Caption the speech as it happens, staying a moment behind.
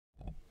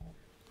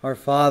Our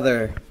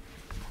Father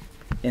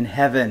in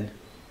heaven,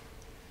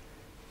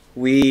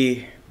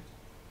 we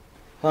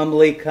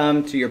humbly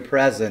come to your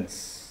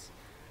presence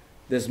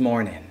this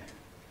morning.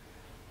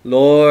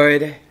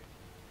 Lord,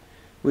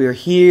 we are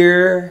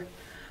here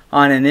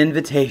on an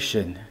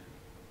invitation.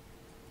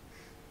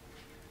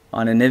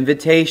 On an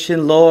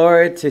invitation,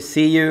 Lord, to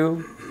see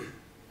you,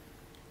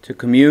 to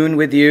commune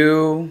with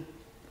you.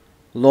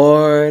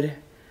 Lord,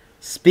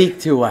 speak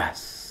to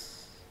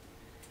us.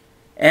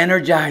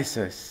 Energize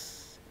us.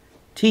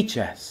 Teach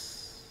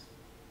us.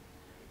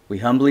 We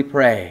humbly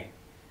pray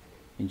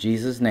in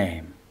Jesus'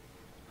 name.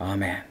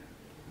 Amen.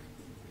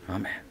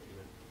 Amen.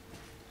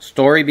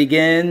 Story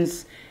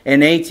begins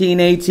in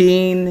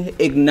 1818.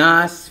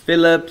 Ignaz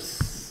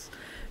Philips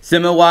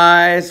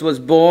Semmelweis was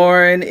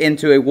born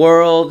into a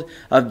world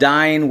of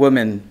dying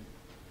women.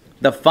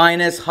 The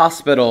finest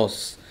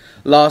hospitals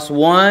lost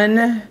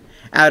 1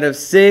 out of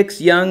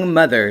 6 young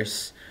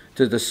mothers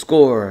to the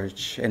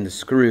scourge and the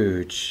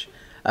scourge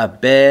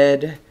of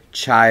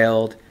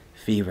bed-child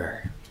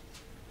fever.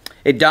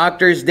 A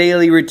doctor's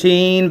daily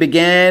routine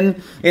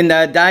began in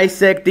the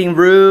dissecting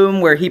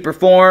room where he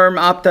performed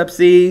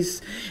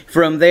autopsies.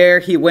 From there,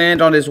 he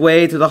went on his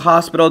way to the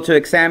hospital to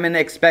examine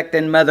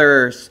expectant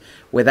mothers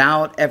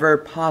without ever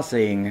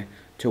pausing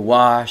to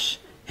wash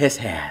his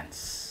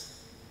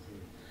hands.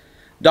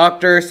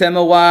 Dr.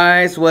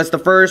 Semmelweis was the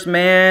first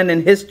man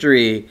in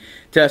history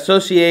to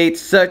associate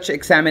such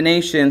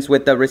examinations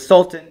with the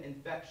resultant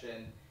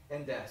infection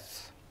and death.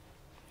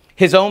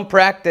 His own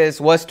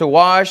practice was to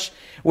wash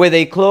with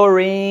a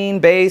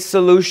chlorine-based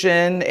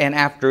solution, and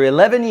after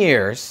 11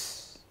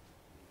 years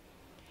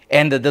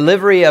and the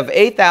delivery of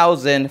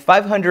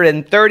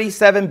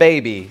 8,537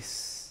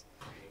 babies,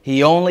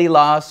 he only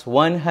lost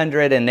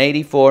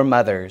 184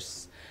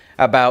 mothers,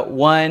 about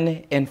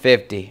 1 in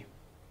 50.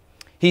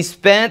 He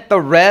spent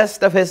the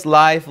rest of his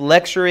life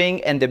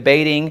lecturing and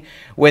debating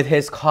with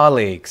his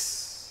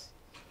colleagues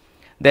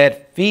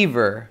that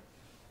fever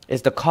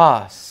is the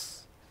cause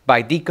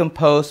by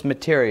decomposed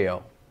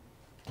material.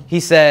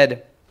 He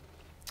said,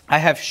 I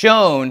have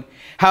shown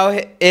how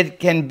it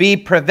can be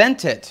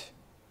prevented.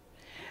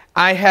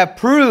 I have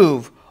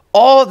proved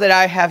all that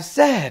I have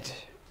said.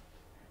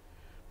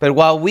 But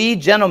while we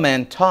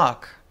gentlemen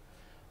talk,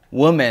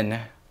 women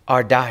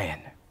are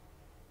dying.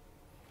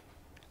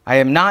 I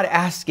am not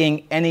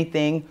asking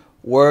anything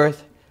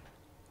worth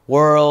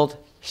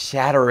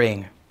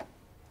world-shattering.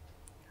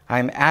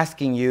 I'm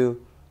asking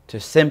you to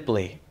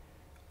simply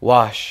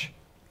wash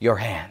your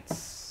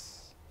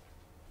hands.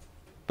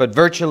 But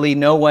virtually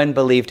no one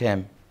believed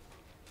him.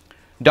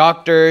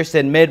 Doctors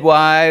and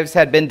midwives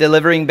had been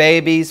delivering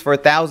babies for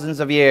thousands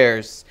of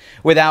years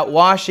without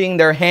washing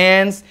their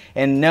hands,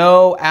 and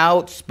no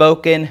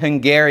outspoken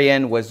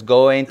Hungarian was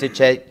going to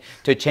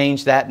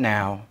change that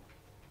now.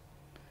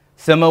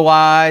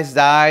 Semmelweis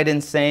died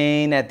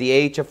insane at the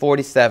age of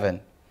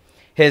 47.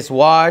 His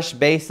wash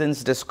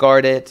basins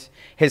discarded,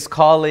 his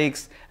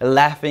colleagues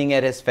laughing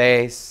at his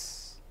face,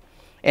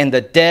 and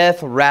the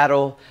death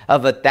rattle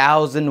of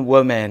 1,000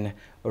 women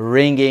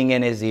ringing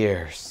in his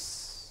ears.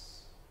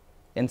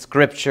 In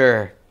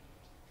Scripture,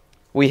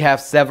 we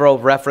have several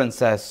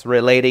references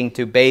relating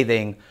to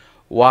bathing,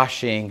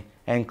 washing,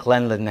 and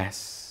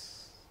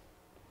cleanliness.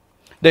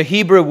 The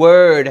Hebrew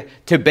word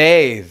to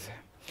bathe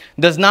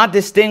does not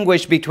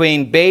distinguish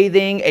between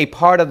bathing a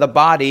part of the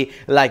body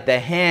like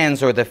the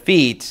hands or the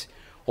feet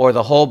or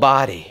the whole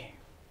body.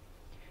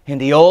 In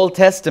the Old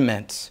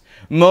Testament,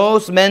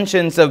 most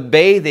mentions of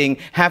bathing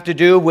have to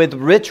do with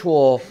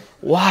ritual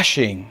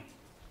washing,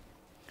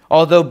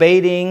 although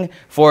bathing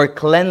for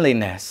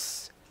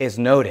cleanliness is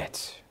noted.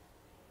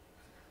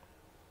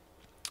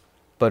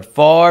 But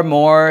far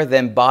more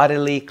than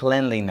bodily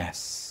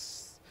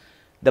cleanliness,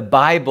 the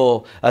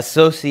Bible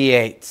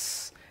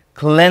associates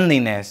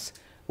cleanliness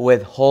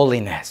with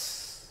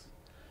holiness,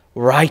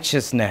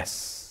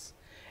 righteousness,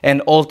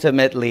 and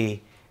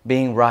ultimately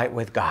being right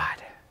with God.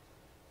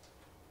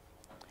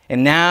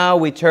 And now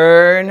we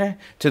turn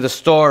to the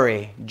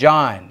story,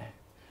 John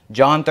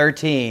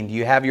 13. Do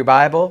you have your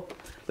Bible?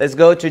 Let's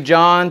go to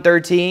John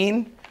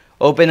 13.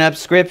 Open up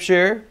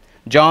Scripture.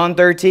 John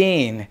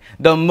 13.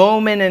 The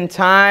moment in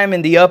time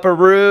in the upper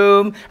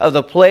room of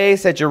the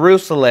place at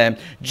Jerusalem,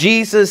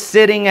 Jesus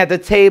sitting at the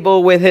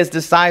table with his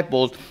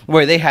disciples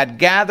where they had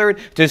gathered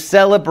to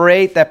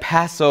celebrate the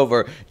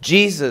Passover.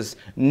 Jesus,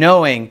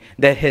 knowing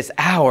that his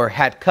hour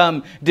had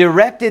come,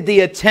 directed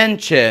the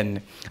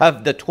attention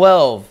of the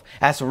 12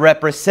 as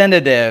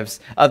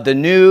representatives of the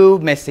new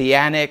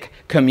messianic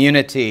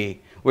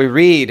community. We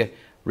read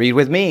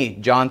with me,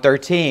 John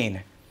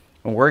 13.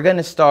 And we're going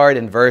to start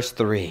in verse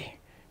 3.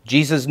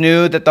 Jesus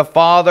knew that the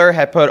Father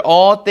had put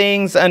all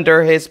things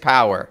under his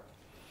power,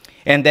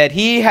 and that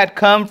he had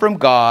come from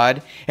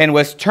God and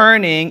was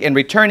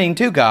returning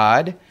to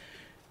God.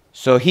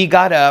 So he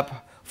got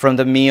up from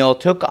the meal,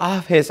 took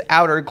off his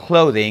outer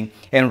clothing,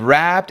 and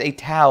wrapped a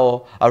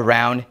towel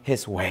around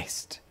his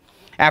waist.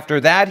 After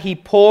that, he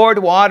poured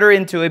water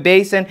into a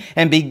basin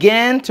and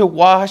began to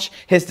wash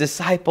his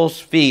disciples'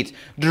 feet,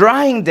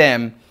 drying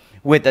them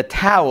with a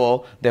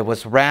towel that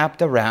was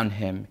wrapped around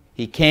him.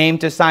 He came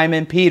to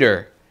Simon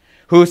Peter,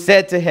 who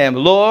said to him,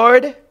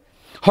 "Lord,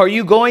 are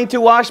you going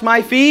to wash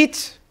my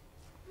feet?"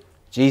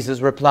 Jesus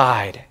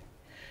replied,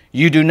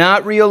 "You do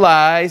not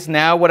realize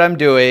now what I'm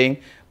doing,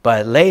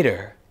 but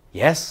later,"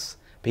 yes,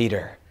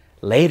 Peter,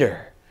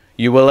 later,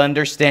 "you will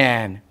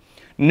understand."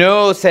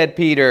 "No," said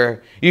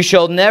Peter, "you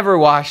shall never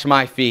wash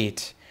my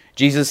feet."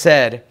 Jesus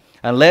said,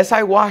 "Unless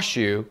I wash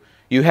you,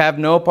 you have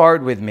no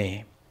part with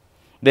me."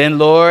 "Then,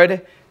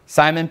 Lord,"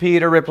 Simon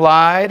Peter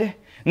replied,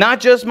 "not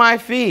just my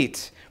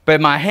feet, but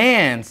my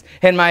hands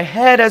and my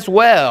head as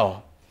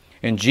well."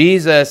 And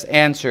Jesus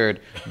answered,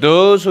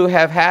 "Those who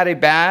have had a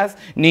bath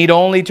need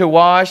only to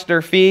wash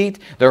their feet.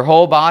 Their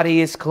whole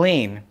body is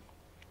clean.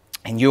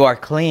 And you are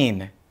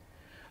clean,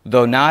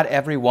 though not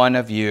every one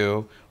of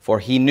you." For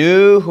he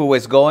knew who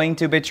was going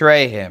to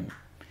betray him.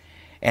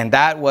 And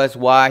that was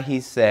why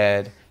he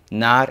said,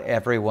 not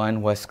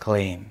everyone was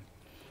clean.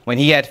 When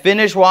he had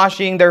finished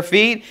washing their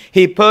feet,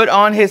 he put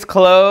on his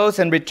clothes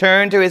and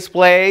returned to his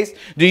place.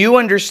 "Do you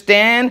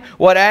understand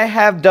what I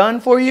have done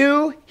for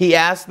you?" he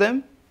asked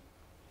them.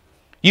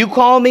 "You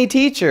call me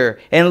teacher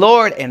and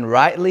Lord, and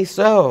rightly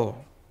so.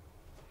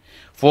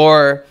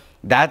 For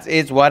that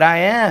is what I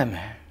am.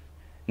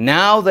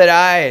 Now that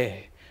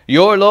I,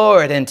 your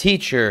Lord and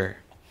teacher,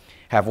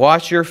 have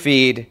washed your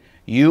feet,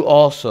 you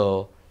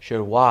also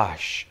should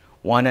wash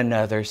one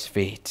another's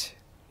feet.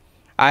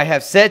 I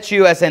have set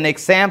you as an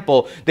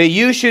example that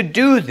you should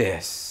do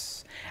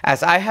this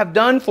as I have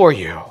done for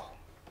you.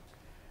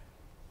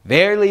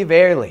 Verily,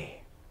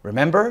 verily."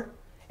 Remember?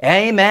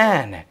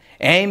 Amen.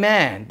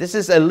 Amen. This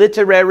is a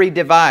literary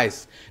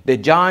device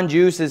that John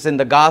uses in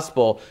the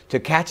gospel to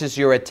catch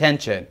your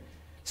attention.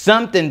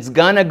 Something's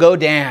gonna go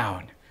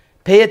down.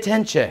 Pay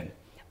attention.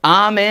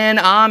 Amen,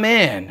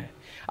 amen.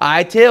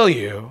 I tell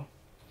you,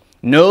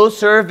 no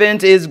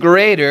servant is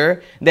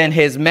greater than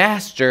his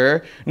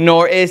master,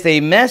 nor is a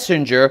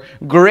messenger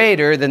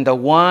greater than the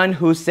one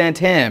who sent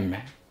him.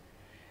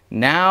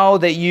 Now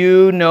that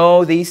you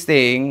know these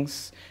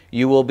things,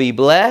 you will be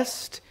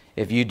blessed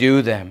if you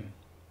do them.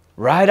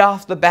 Right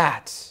off the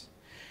bat,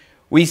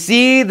 we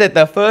see that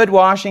the foot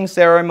washing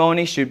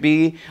ceremony should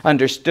be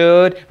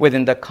understood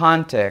within the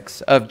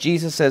context of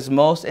Jesus'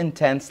 most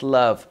intense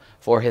love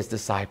for his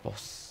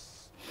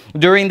disciples.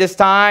 During this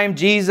time,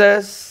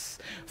 Jesus'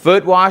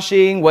 foot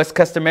washing was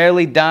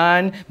customarily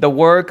done, the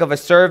work of a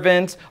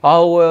servant,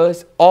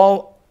 almost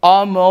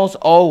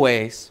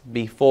always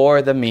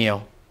before the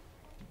meal.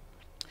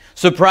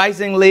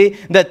 Surprisingly,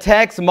 the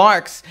text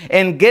marks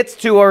and gets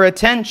to our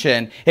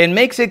attention and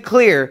makes it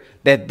clear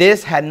that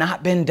this had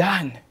not been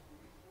done.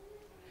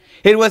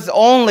 It was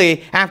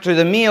only after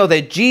the meal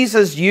that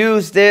Jesus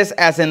used this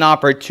as an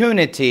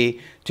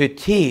opportunity to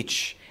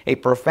teach a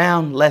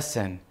profound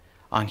lesson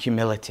on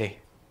humility.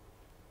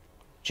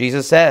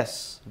 Jesus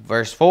says,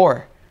 verse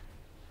 4,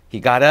 he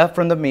got up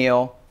from the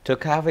meal,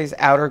 took off his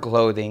outer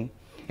clothing,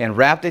 and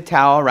wrapped a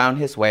towel around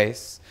his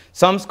waist.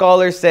 Some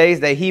scholars say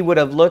that he would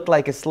have looked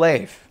like a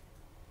slave.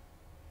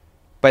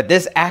 But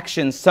this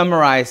action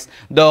summarized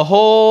the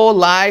whole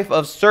life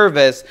of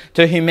service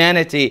to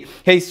humanity,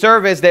 a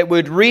service that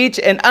would reach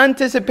an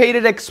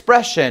anticipated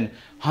expression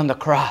on the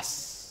cross.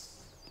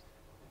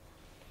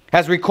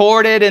 As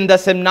recorded in the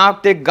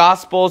Synoptic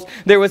Gospels,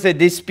 there was a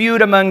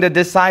dispute among the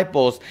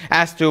disciples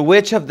as to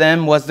which of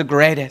them was the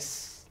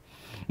greatest.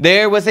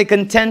 There was a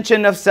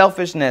contention of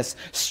selfishness,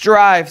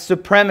 strife,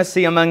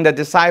 supremacy among the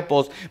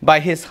disciples. By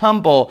his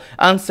humble,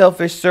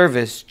 unselfish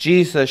service,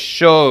 Jesus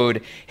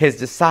showed his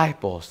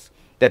disciples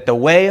that the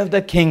way of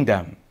the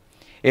kingdom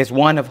is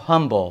one of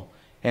humble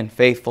and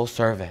faithful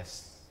service.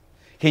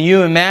 Can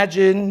you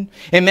imagine?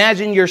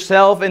 Imagine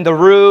yourself in the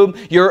room.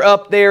 You're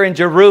up there in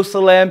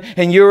Jerusalem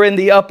and you're in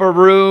the upper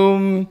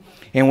room.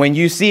 And when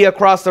you see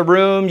across the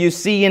room, you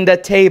see in the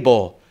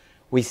table,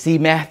 we see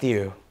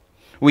Matthew.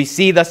 We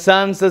see the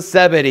sons of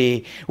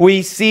Zebedee.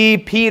 We see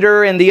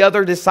Peter and the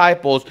other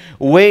disciples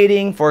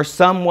waiting for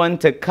someone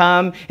to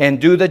come and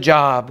do the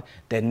job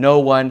that no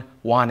one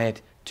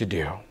wanted to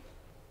do.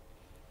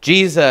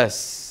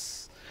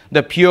 Jesus,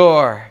 the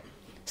pure,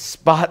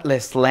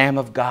 spotless Lamb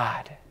of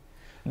God,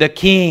 the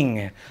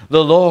King,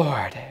 the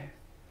Lord,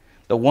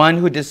 the one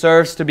who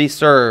deserves to be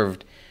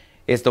served,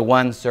 is the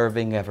one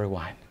serving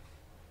everyone.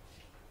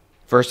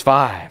 Verse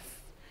 5,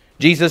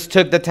 Jesus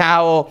took the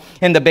towel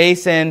and the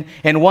basin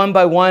and one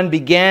by one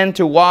began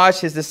to wash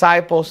his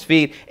disciples'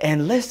 feet.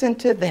 And listen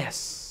to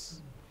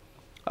this.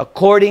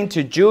 According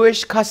to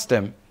Jewish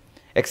custom,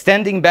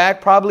 extending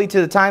back probably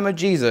to the time of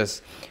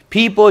Jesus,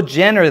 people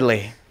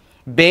generally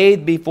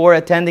bathed before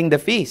attending the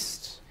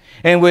feast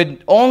and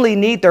would only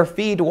need their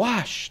feet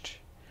washed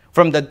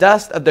from the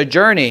dust of the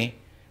journey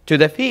to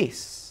the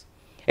feast.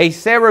 A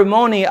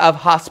ceremony of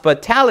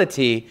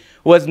hospitality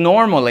was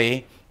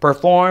normally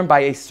performed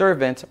by a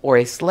servant or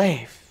a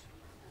slave.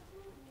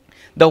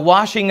 The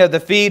washing of the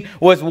feet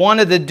was one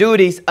of the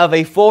duties of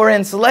a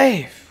foreign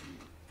slave.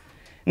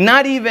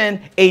 Not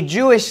even a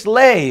Jewish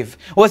slave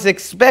was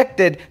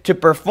expected to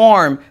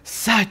perform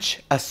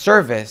such a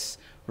service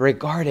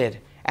regarded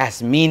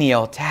as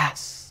menial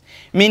tasks.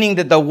 meaning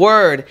that the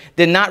word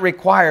did not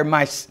require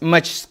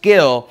much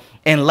skill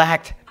and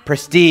lacked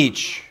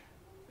prestige.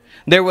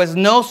 There was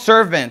no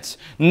servant,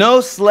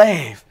 no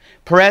slave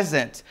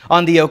present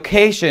on the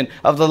occasion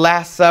of the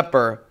Last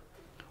Supper.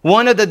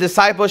 One of the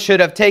disciples should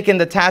have taken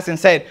the task and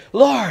said,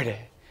 "Lord,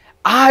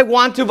 I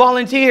want to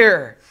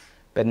volunteer."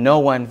 But no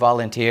one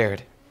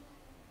volunteered.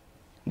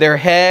 Their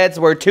heads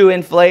were too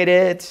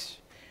inflated.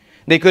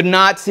 They could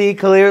not see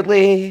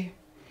clearly.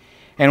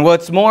 And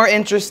what's more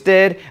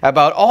interested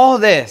about all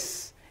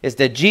this is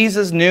that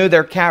Jesus knew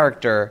their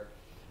character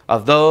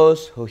of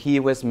those who he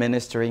was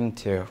ministering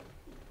to.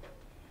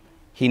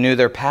 He knew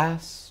their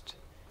past.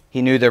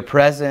 He knew their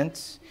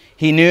present.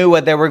 He knew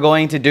what they were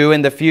going to do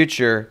in the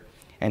future.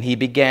 And he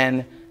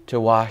began to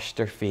wash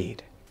their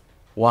feet,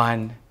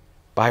 one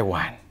by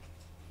one.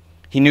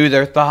 He knew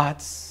their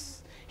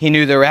thoughts. He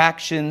knew their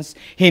actions.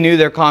 He knew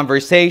their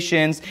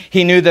conversations.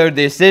 He knew their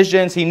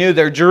decisions. He knew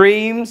their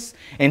dreams.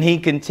 And he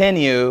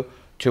continued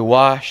to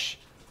wash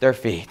their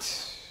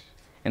feet.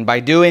 And by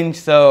doing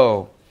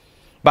so,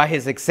 by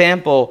his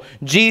example,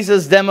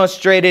 Jesus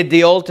demonstrated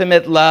the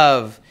ultimate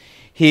love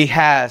he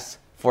has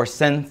for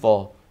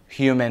sinful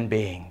human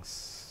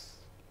beings.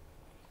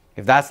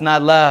 If that's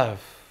not love,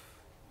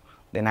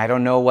 then I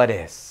don't know what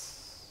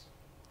is.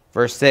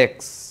 Verse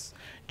 6,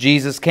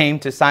 Jesus came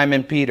to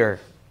Simon Peter,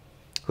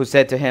 who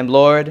said to him,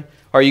 "Lord,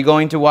 are you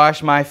going to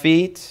wash my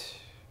feet?"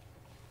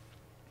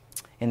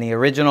 In the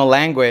original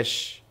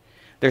language,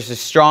 there's a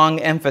strong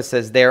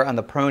emphasis there on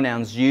the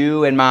pronouns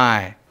you and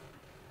my.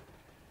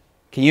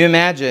 Can you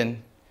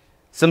imagine?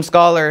 Some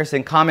scholars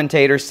and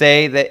commentators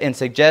say that and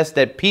suggest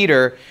that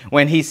Peter,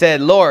 when he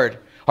said, "Lord,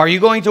 are you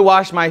going to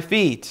wash my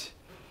feet?"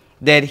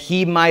 that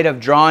he might have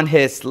drawn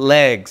his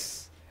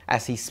legs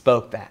as he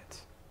spoke that.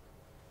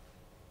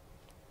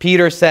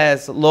 Peter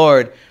says,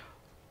 "Lord,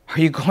 are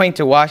you going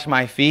to wash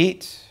my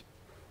feet?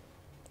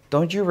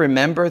 Don't you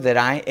remember that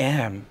I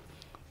am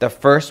the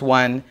first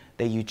one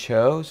that you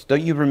chose?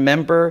 Don't you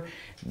remember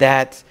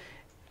that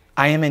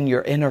I am in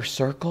your inner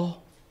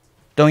circle?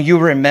 Don't you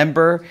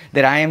remember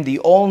that I am the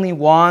only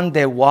one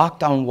that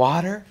walked on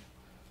water?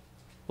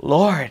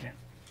 Lord,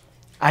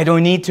 I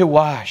don't need to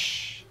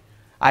wash.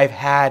 I've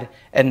had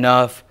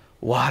enough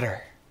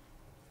water."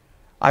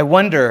 I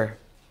wonder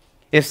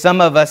if some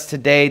of us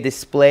today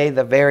display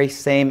the very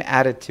same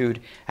attitude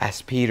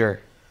as Peter.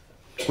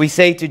 We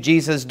say to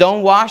Jesus,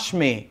 "Don't wash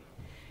me.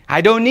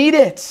 I don't need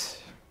it."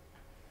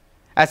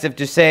 As if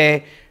to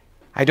say,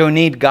 I don't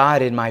need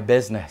God in my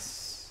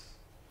business.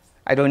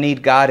 I don't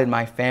need God in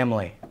my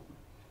family.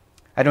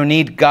 I don't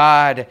need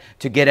God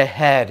to get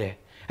ahead.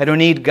 I don't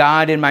need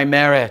God in my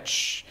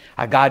marriage.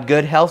 I got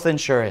good health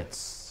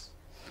insurance.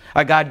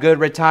 I got good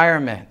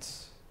retirement.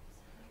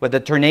 With the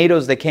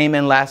tornadoes that came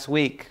in last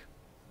week,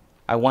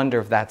 I wonder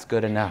if that's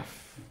good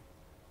enough.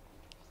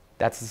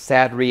 That's the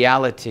sad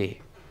reality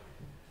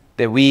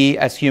that we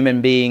as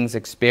human beings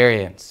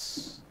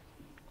experience.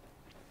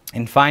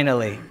 And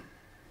finally,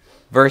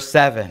 verse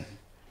 7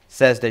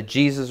 says that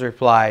Jesus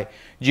replied,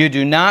 "You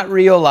do not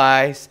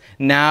realize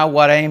now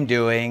what I am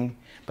doing,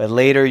 but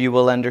later you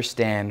will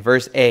understand."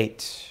 Verse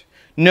 8,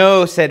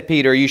 "No," said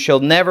Peter, "you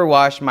shall never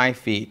wash my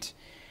feet."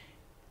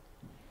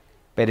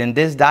 But in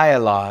this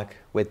dialogue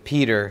with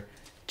Peter,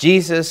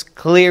 Jesus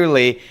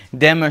clearly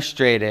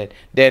demonstrated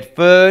that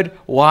foot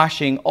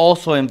washing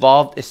also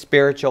involved a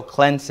spiritual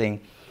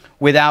cleansing,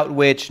 without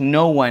which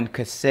no one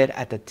could sit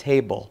at the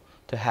table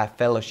to have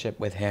fellowship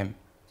with him.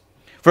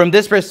 From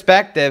this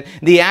perspective,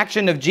 the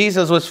action of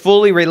Jesus was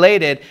fully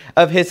related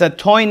of his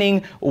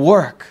atoning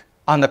work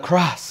on the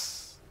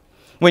cross.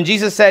 When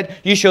Jesus said,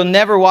 "You shall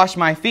never wash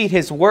my feet,"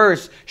 his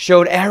words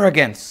showed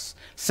arrogance,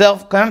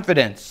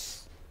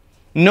 self-confidence.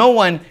 No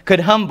one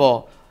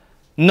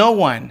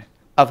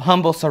of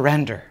humble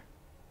surrender.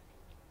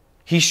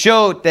 He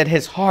showed that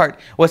his heart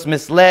was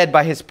misled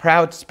by his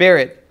proud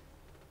spirit.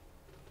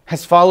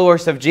 As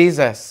followers of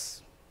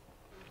Jesus,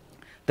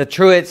 the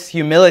truest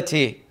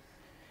humility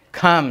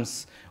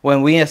comes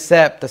when we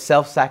accept the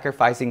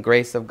self-sacrificing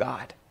grace of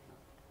God.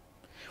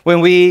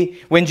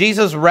 When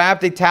Jesus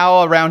wrapped a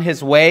towel around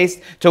his waist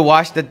to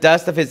wash the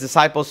dust of his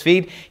disciples'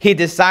 feet, he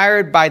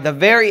desired by the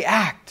very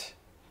act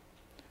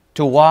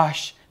to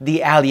wash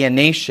the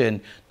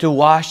alienation, to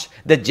wash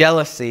the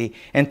jealousy,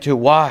 and to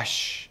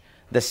wash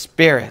the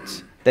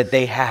spirit that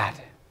they had.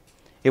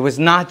 It was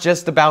not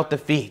just about the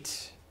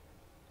feet.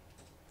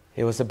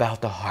 It was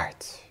about the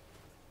heart.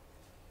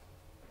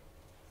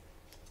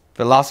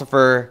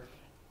 Philosopher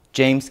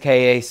James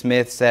K.A.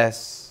 Smith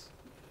says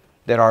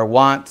that our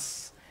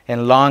wants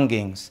and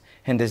longings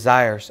and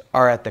desires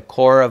are at the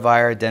core of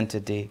our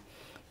identity,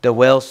 the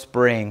well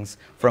springs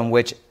from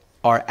which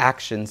our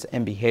actions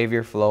and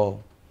behavior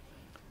flow.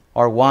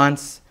 Our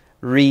wants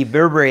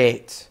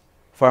reverberate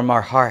from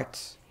our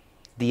hearts,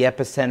 the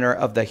epicenter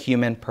of the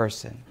human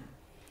person.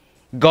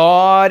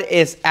 God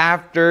is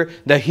after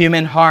the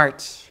human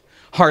heart,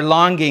 our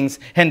longings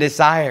and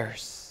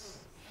desires.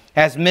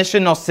 As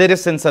missional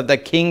citizens of the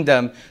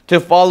kingdom, to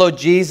follow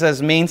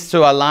Jesus means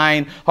to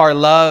align our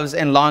loves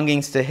and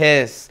longings to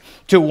his.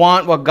 to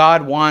want what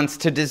God wants,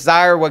 to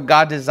desire what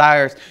God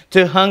desires,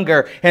 to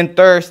hunger and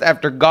thirst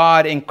after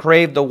God and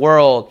crave the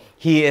world.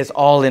 He is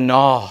all in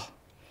all.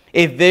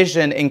 A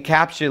vision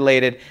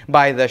encapsulated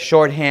by the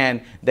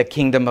shorthand, the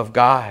kingdom of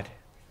God.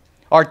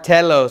 Our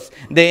telos,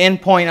 the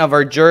end point of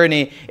our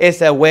journey,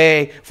 is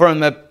away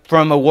from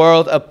a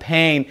world of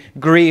pain,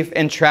 grief,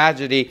 and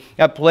tragedy.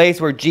 A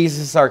place where Jesus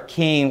is our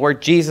King, where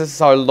Jesus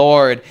is our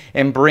Lord,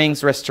 and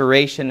brings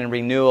restoration and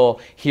renewal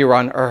here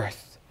on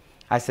earth.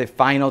 As a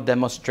final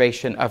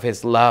demonstration of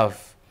His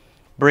love,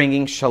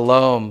 bringing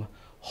shalom,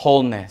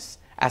 wholeness,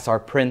 as our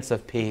Prince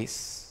of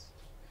Peace.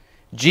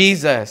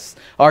 Jesus,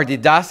 our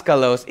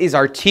didaskalos, is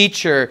our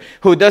teacher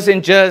who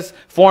doesn't just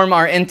form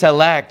our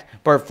intellect,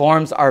 but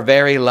forms our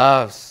very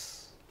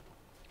loves.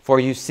 For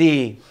you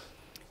see,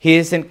 He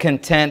isn't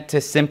content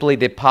to simply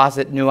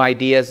deposit new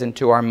ideas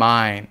into our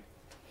mind.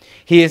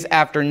 He is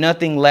after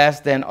nothing less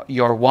than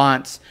your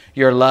wants,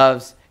 your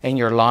loves, and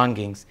your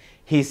longings.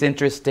 He's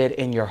interested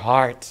in your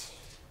heart.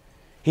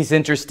 He's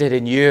interested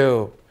in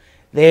you.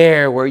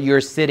 There where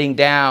you're sitting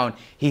down,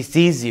 He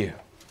sees you.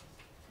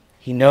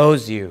 He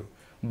knows you.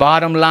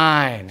 Bottom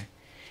line,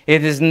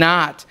 it is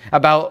not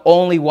about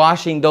only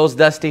washing those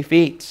dusty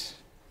feet,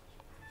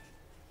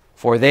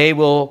 for they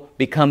will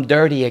become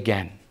dirty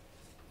again.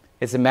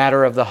 It's a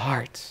matter of the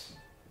heart.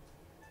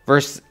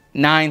 Verse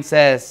 9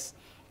 says,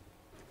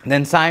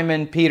 Then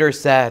Simon Peter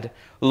said,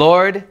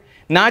 Lord,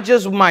 not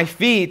just my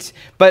feet,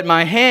 but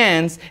my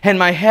hands and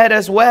my head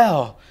as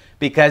well.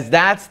 Because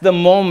that's the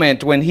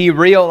moment when he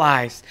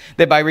realized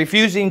that by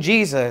refusing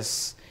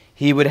Jesus,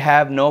 he would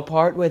have no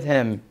part with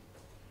Him.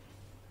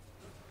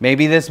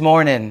 Maybe this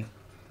morning,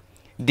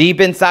 deep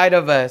inside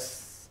of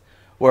us,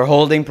 we're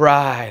holding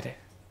pride,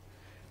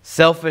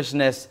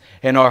 selfishness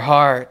in our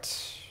heart.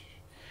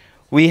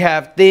 We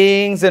have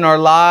things in our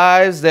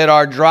lives that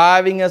are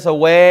driving us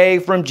away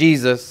from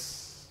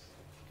Jesus.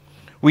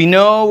 We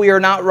know we are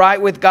not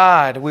right with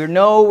God. We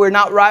know we're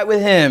not right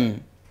with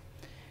Him.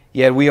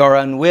 Yet we are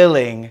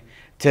unwilling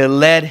to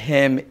let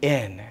Him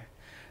in,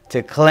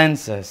 to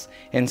cleanse us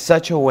in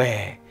such a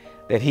way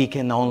that He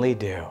can only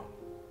do.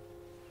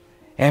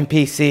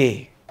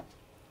 MPC,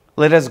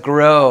 let us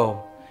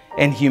grow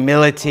in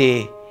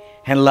humility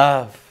and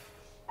love,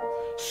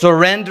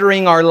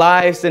 surrendering our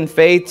lives in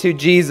faith to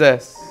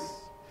Jesus,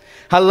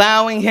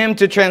 allowing Him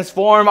to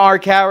transform our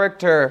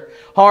character,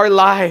 our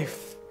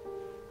life,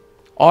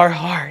 our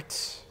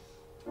hearts.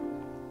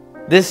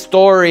 This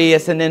story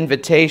is an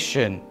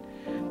invitation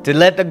to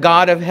let the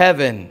God of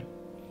heaven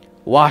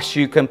wash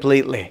you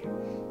completely,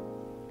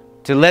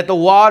 to let the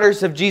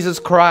waters of Jesus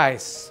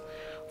Christ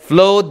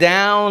flow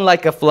down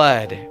like a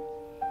flood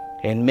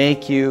and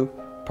make you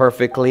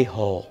perfectly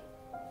whole.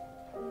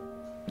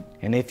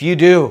 And if you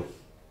do,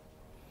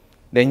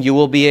 then you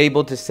will be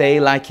able to say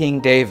like King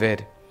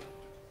David,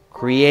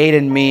 Create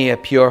in me a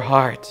pure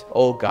heart,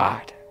 O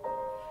God,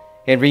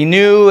 and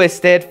renew a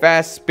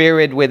steadfast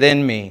spirit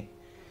within me.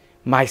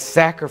 My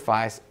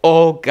sacrifice,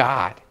 O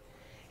God,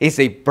 is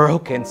a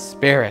broken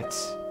spirit,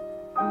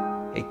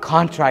 a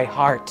contrite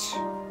heart.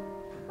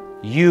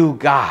 You,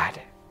 God,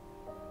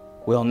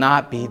 will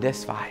not be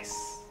despised.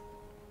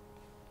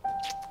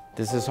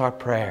 This is our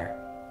prayer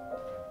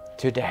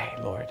today,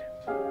 Lord.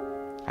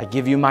 I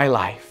give you my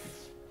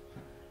life.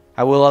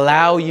 I will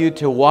allow you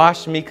to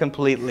wash me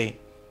completely,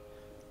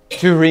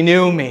 to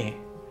renew me.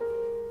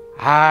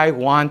 I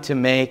want to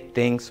make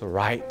things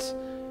right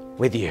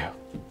with you.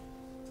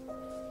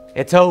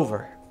 It's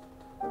over.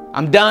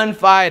 I'm done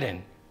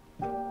fighting.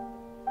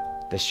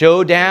 The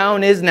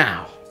showdown is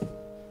now.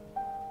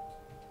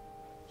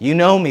 You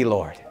know me,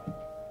 Lord.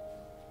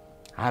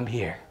 I'm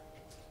here.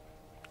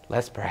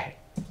 Let's pray.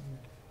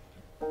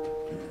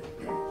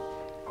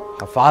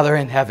 Our Father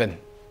in heaven,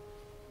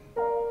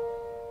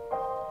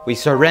 we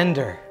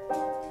surrender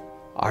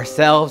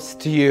ourselves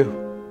to you.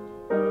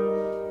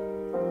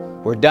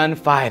 We're done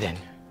fighting.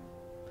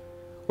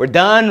 We're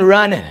done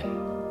running.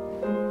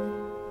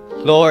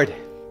 Lord,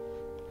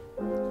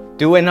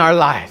 do in our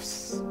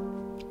lives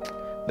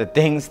the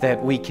things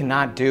that we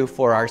cannot do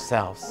for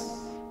ourselves.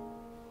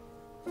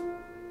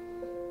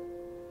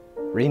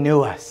 Renew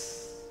us.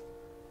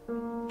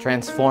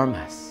 Transform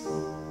us.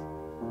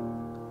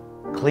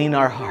 Clean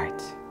our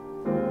heart.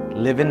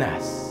 Live in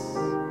us.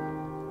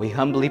 We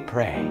humbly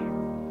pray.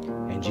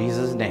 In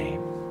Jesus'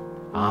 name,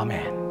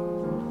 amen.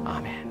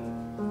 Amen.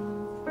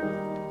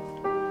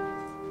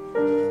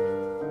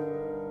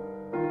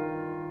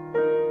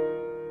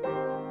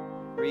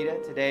 Rita,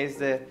 today's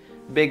the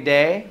big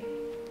day,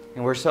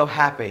 and we're so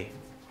happy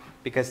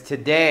because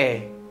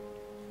today,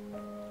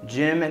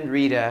 Jim and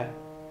Rita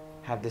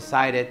have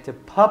decided to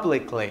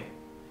publicly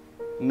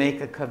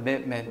make a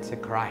commitment to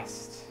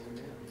Christ.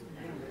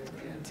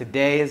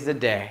 Today is the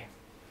day.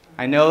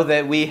 I know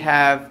that we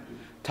have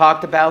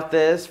talked about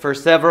this for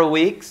several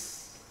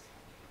weeks,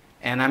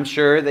 and I'm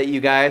sure that you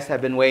guys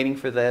have been waiting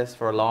for this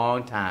for a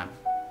long time.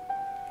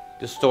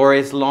 The story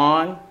is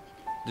long.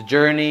 The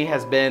journey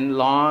has been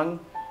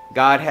long.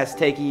 God has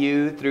taken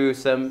you through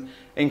some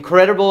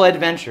incredible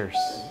adventures.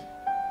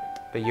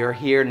 but you're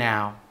here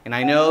now. And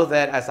I know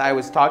that as I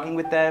was talking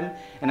with them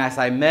and as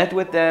I met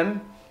with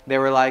them, they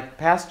were like,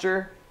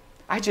 Pastor,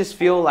 I just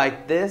feel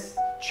like this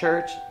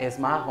church is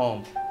my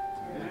home.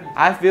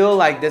 I feel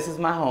like this is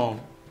my home.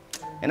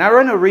 And I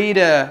want to read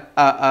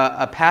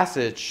a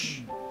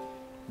passage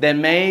that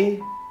may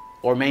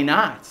or may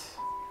not,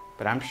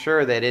 but I'm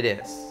sure that it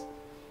is.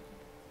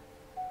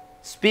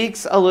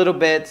 Speaks a little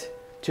bit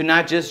to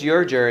not just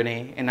your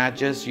journey and not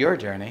just your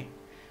journey,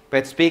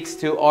 but speaks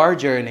to our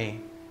journey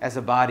as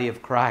a body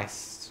of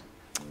Christ.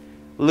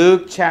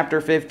 Luke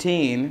chapter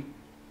 15.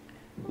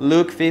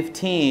 Luke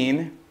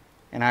 15,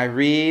 and I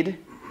read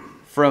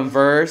from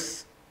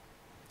verse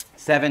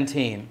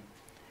 17.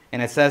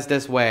 And it says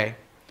this way.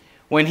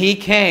 When he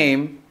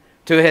came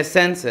to his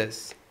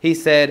senses, he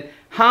said,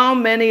 how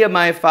many of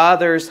my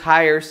father's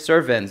hired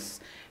servants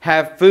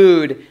have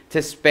food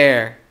to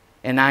spare,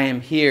 and I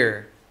am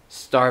here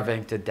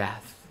starving to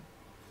death?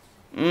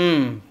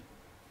 I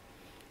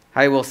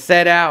will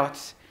set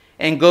out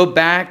and go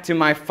back to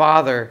my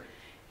father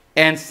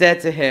and said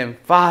to him,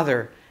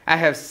 Father, I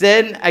have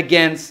sinned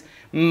against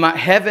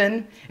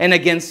heaven and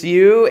against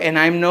you, and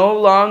I'm no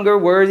longer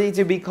worthy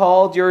to be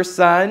called your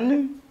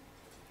son.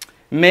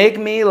 Make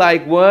me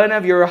like one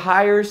of your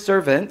hired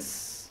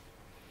servants.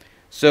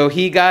 So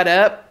he got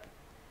up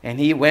and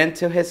he went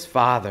to his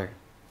father.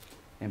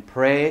 And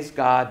praise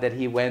God that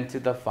he went to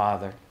the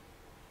father.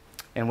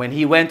 And when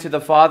he went to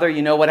the father,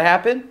 you know what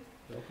happened?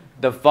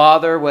 The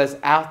father was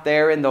out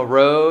there in the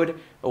road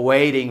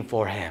waiting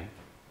for him.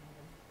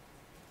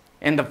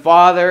 And the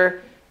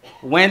father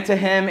went to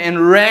him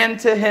and ran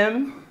to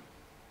him.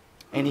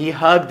 And he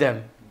hugged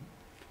him,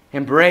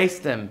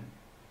 embraced him,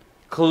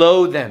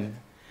 clothed him,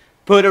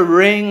 put a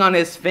ring on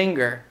his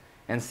finger,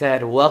 and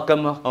said,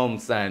 welcome home,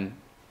 son.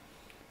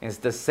 It's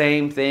the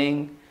same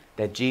thing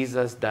that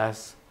Jesus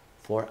does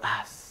for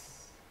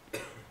us.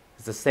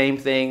 It's the same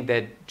thing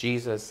that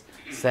Jesus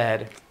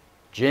said,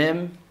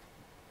 Jim,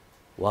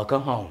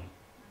 welcome home.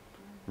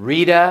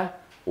 Rita,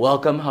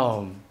 welcome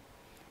home.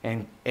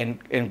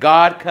 And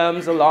God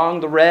comes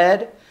along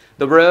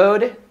the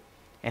road,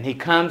 and he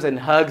comes and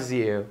hugs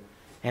you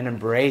and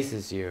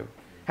embraces you.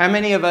 How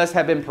many of us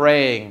have been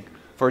praying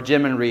for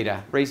Jim and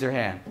Rita? Raise your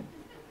hand.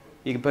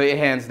 You can put your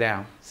hands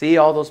down. See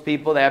all those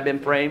people that have been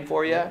praying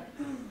for you?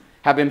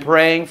 Have been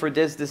praying for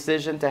this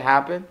decision to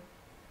happen?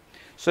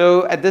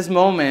 So at this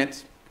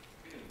moment,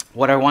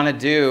 what I want to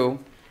do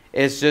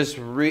is just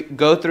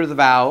go through the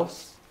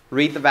vows,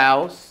 read the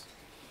vows,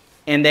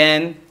 and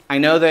then I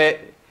know that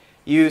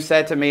you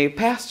said to me,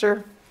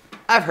 Pastor,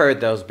 I've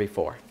heard those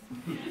before.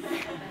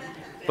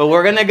 But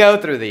we're going to go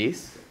through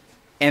these,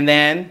 and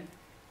then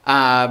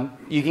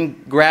you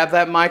can grab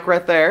that mic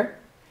right there,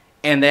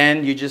 and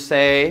then you just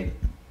say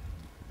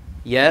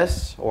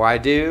yes, or I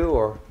do,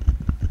 or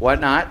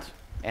whatnot,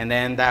 and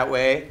then that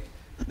way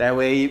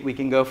we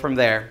can go from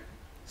there.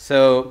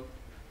 So,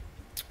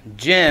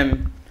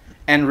 Jim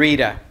and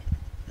Rita,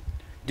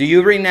 do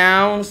you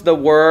renounce the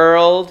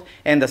world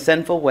and the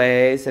sinful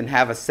ways and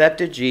have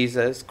accepted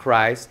Jesus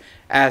Christ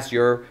as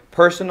your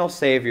personal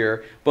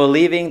Savior,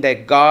 believing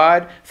that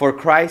God, for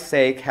Christ's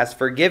sake, has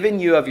forgiven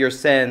you of your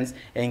sins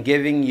and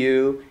giving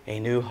you a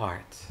new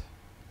heart?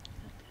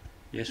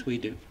 Yes, we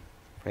do.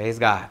 Praise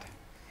God.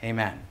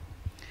 Amen.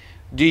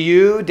 Do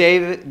you,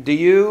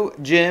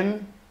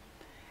 Jim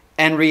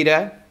and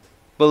Rita,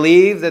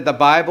 believe that the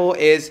Bible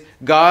is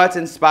God's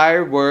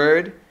inspired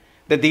word,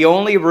 that the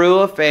only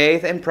rule of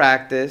faith and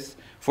practice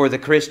for the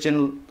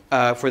Christian,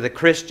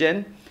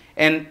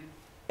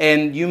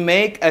 and you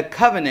make a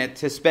covenant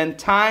to spend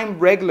time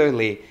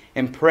regularly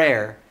in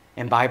prayer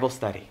and Bible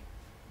study?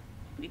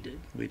 We do.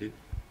 We do.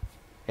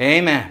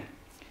 Amen.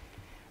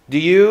 Do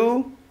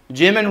you,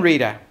 Jim and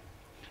Rita,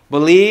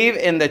 believe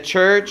in the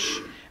church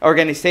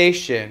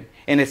organization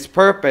and its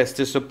purpose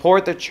to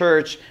support the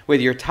church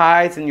with your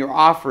tithes and your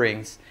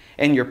offerings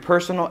and your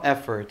personal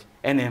effort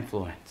and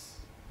influence?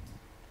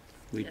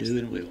 We do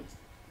and will.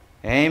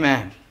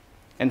 Amen.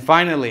 And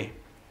finally,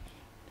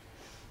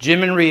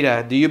 Jim and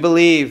Rita, do you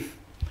believe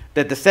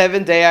that the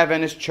Seventh-day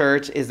Adventist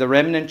Church is the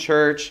remnant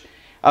church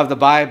of the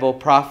Bible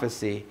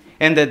prophecy,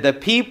 and that the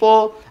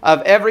people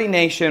of every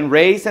nation,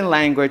 race, and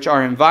language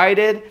are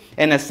invited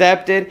and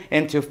accepted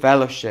into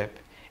fellowship,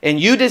 and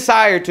you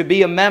desire to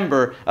be a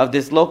member of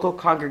this local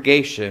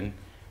congregation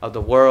of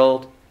the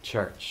World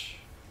Church?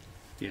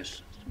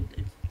 Yes.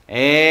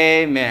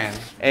 Amen.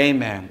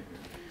 Amen.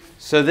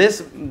 So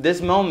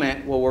this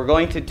moment, what we're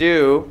going to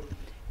do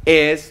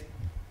is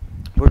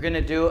we're going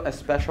to do a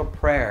special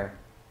prayer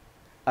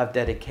of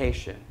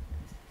dedication.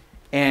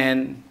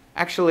 And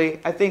actually,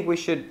 I think we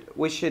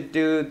should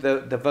do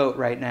the vote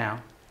right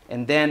now,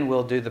 and then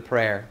we'll do the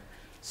prayer.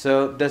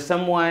 So does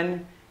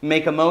someone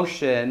make a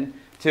motion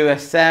to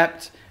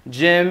accept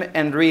Jim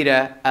and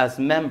Rita as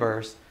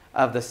members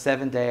of the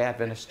Seventh-day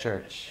Adventist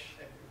Church?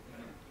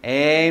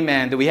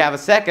 Amen. Do we have a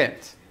second?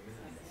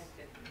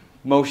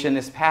 Motion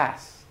is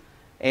passed.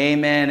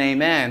 Amen,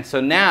 amen. So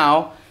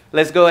now,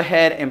 let's go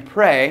ahead and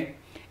pray.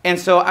 And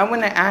so I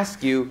want to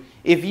ask you,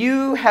 if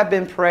you have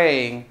been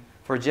praying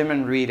for Jim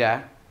and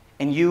Rita,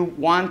 and you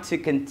want to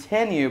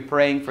continue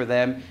praying for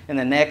them in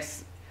the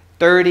next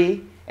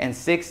 30 and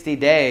 60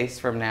 days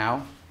from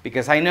now,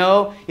 because I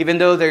know even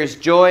though there's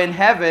joy in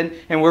heaven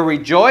and we're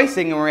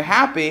rejoicing and we're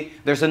happy,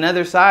 there's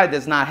another side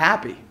that's not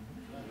happy.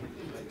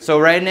 So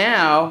right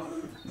now,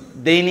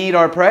 they need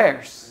our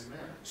prayers.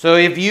 So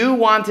if you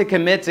want to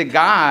commit to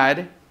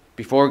God,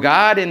 before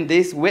God and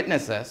these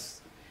witnesses,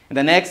 in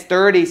the next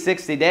 30,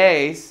 60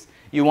 days,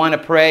 you want to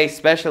pray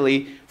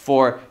especially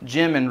for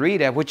Jim and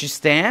Rita. Would you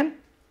stand?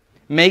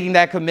 Making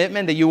that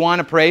commitment that you want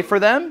to pray for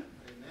them?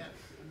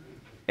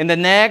 In the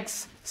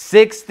next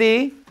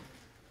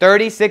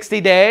 30,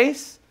 60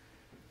 days,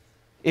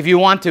 if you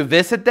want to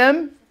visit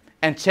them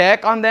and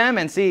check on them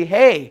and see,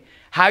 hey,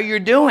 how you're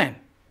doing?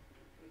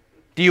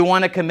 Do you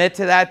want to commit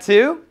to that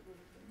too?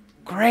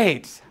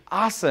 Great.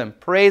 Awesome.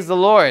 Praise the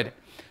Lord.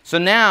 So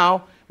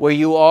now, where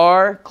you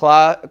are,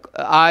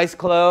 eyes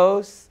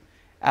closed,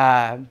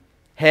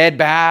 head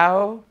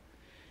bow,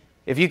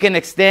 if you can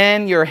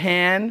extend your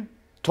hand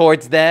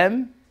towards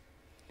them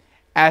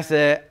as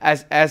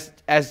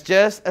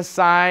just a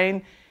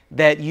sign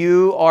that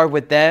you are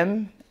with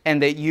them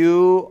and that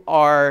you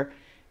are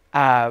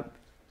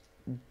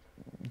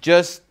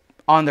just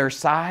on their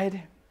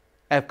side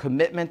of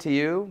commitment to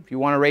you. If you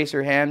want to raise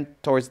your hand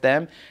towards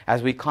them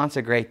as we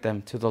consecrate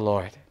them to the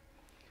Lord.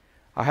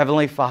 Our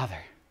Heavenly Father,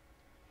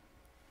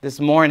 this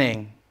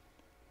morning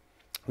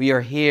we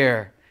are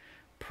here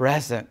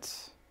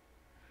present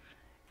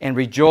and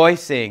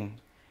rejoicing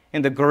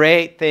in the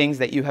great things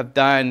that you have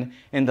done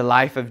in the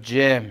life of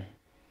Jim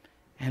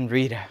and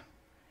Rita,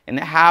 and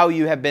how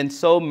you have been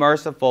so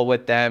merciful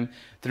with them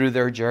through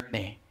their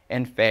journey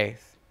in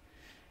faith.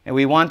 And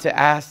we want to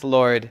ask,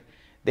 Lord,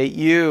 that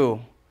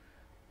you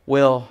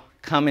will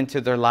come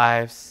into their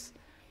lives,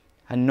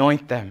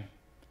 anoint them,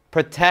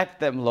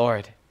 protect them,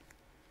 Lord,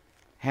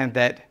 and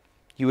that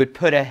you would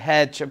put a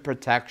hedge of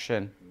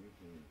protection,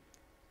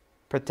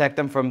 protect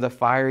them from the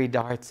fiery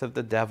darts of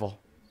the devil.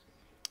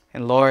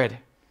 And Lord,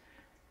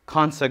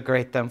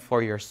 consecrate them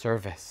for your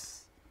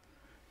service.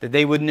 That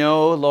they would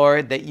know,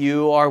 Lord, that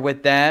you are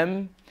with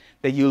them,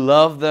 that you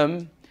love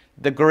them.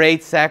 The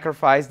great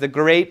sacrifice, the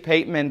great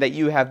payment that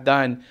you have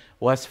done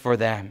was for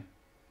them.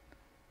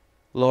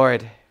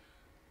 Lord,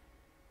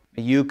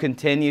 may you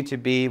continue to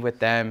be with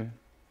them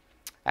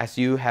as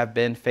you have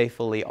been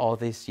faithfully all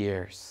these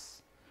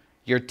years.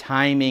 Your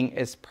timing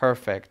is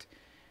perfect.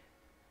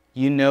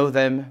 You know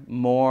them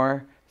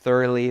more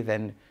thoroughly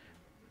than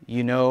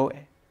you know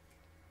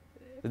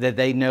that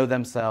they know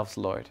themselves,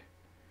 Lord.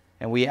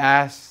 And we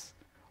ask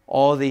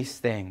all these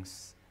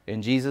things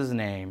in Jesus'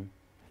 name.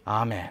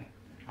 Amen.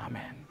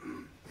 Amen.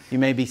 You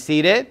may be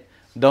seated.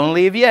 Don't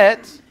leave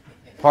yet.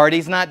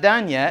 Party's not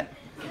done yet.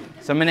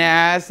 So I'm going to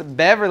ask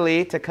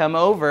Beverly to come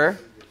over,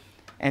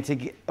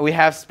 and we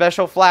have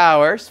special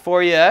flowers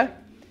for you.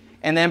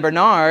 And then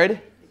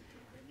Bernard,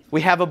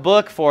 we have a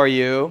book for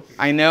you.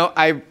 I know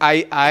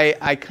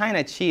I kind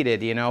of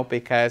cheated,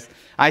 because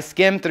I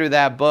skimmed through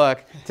that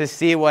book to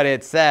see what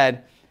it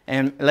said.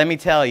 And let me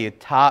tell you,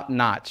 top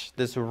notch.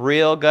 This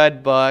real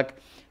good book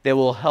that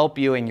will help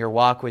you in your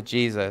walk with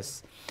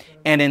Jesus.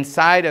 And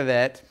inside of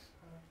it,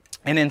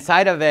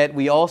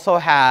 we also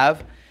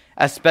have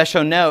a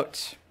special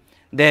note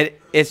that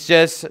it's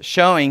just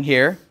showing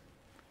here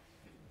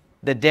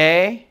the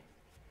day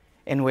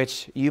in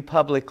which you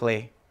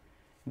publicly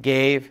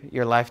gave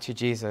your life to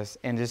Jesus.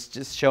 And it's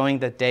just showing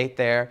the date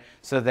there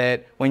so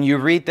that when you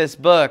read this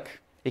book,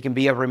 it can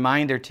be a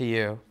reminder to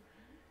you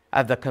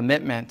of the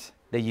commitment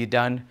that you've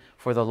done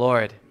for the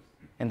Lord,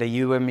 and that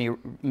you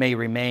may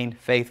remain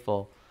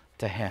faithful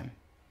to Him.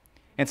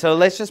 And so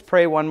let's just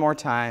pray one more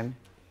time.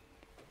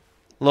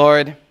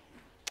 Lord,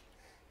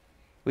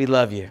 we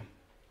love you.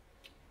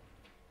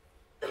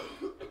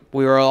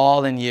 We are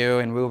all in you,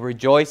 and we're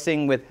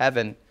rejoicing with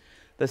heaven,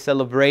 the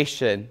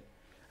celebration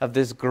of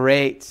this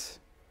great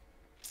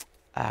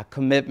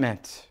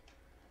commitment.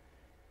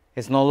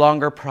 It's no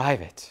longer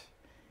private.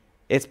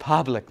 It's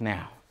public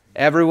now.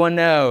 Everyone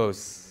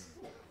knows.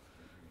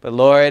 But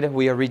Lord,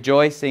 we are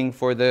rejoicing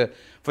for the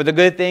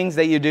good things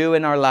that you do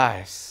in our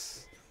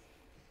lives.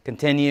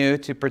 Continue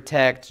to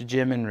protect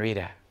Jim and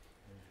Rita.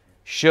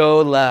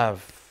 Show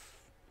love.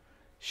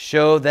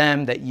 Show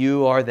them that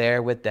you are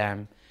there with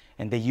them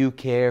and that you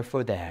care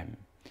for them.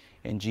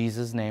 In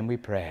Jesus' name we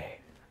pray.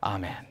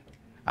 Amen.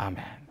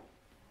 Amen.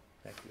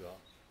 Thank you all.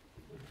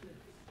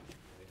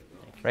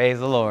 Praise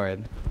the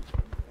Lord.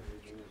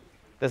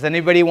 Does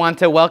anybody want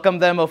to welcome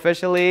them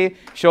officially?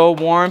 Show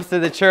warmth to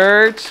the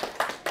church?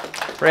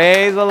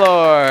 Praise the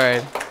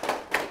Lord.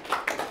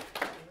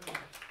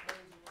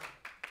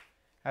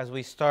 As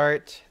we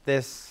start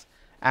this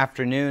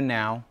afternoon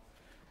now,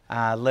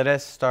 let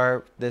us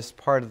start this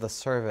part of the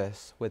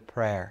service with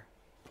prayer.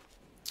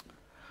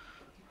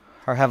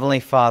 Our Heavenly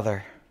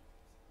Father,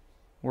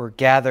 we're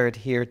gathered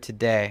here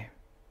today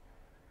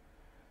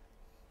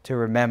to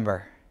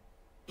remember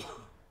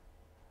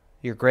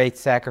your great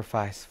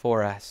sacrifice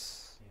for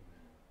us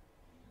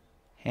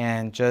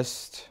and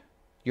just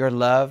your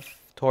love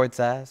towards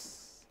us.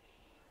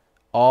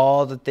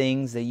 All the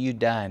things that you've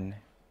done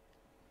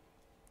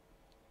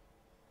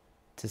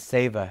to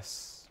save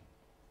us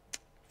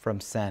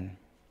from sin.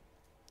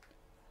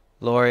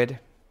 Lord,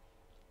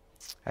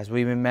 as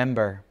we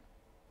remember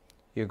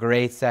your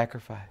great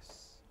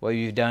sacrifice, what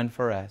you've done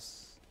for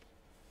us,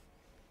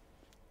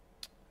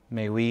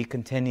 may we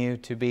continue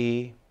to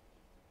be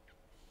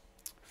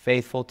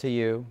faithful to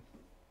you.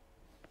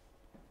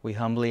 We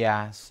humbly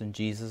ask in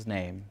Jesus'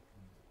 name,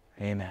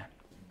 amen.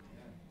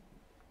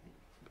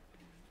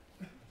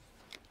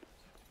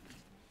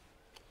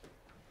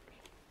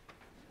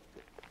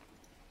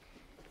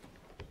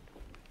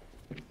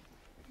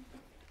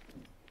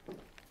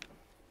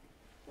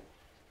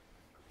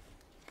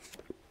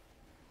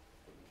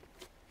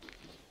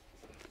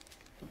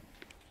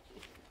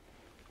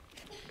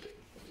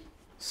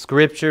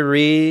 Scripture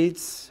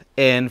reads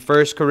in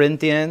 1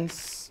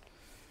 Corinthians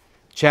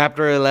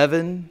chapter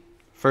 11,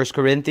 1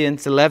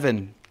 Corinthians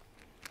 11,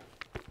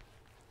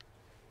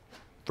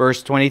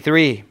 verse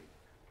 23.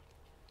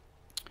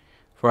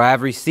 For I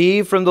have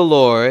received from the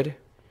Lord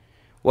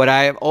what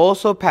I have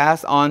also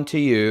passed on to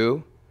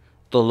you.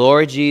 The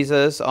Lord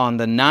Jesus, on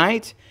the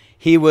night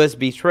he was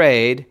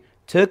betrayed,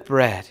 took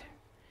bread,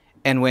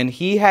 and when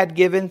he had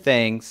given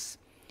thanks,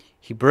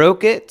 he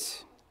broke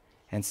it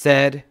and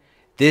said,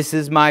 "This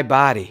is my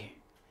body,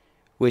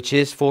 which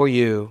is for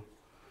you.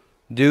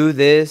 Do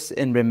this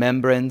in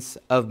remembrance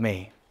of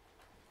me."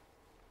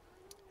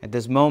 At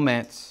this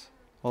moment,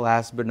 we'll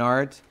ask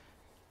Bernard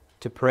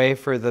to pray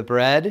for the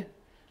bread.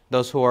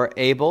 Those who are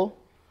able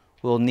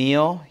will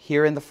kneel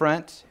here in the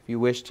front. If you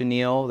wish to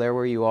kneel there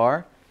where you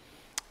are.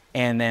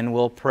 And then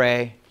we'll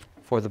pray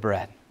for the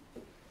bread.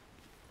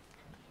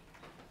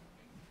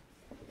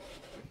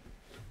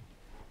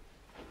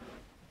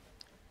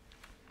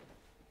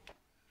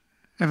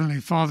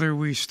 Heavenly Father,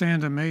 we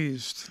stand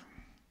amazed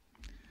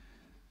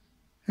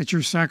at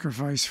your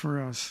sacrifice for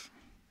us,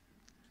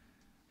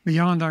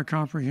 beyond our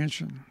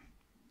comprehension.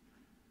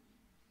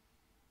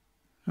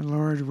 And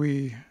Lord,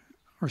 we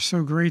are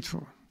so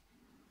grateful,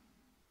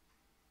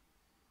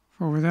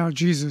 for without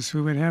Jesus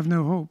we would have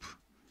no hope.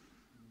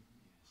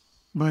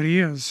 But he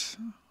is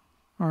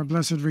our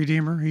blessed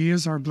Redeemer. He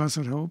is our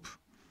blessed hope.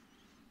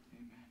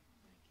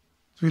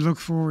 We look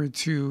forward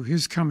to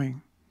his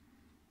coming.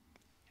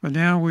 But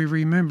now we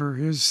remember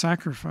his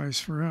sacrifice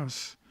for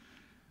us,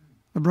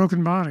 the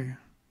broken body,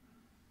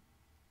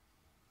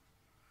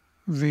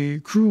 the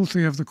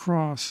cruelty of the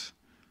cross,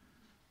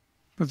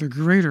 but the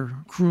greater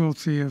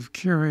cruelty of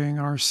carrying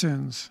our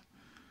sins,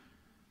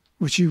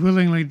 which he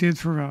willingly did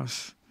for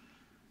us,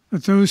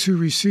 that those who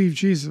receive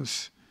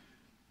Jesus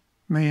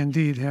may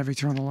indeed have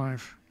eternal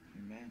life.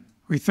 Amen.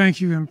 We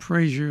thank you and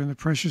praise you in the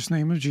precious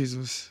name of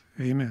Jesus.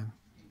 Amen.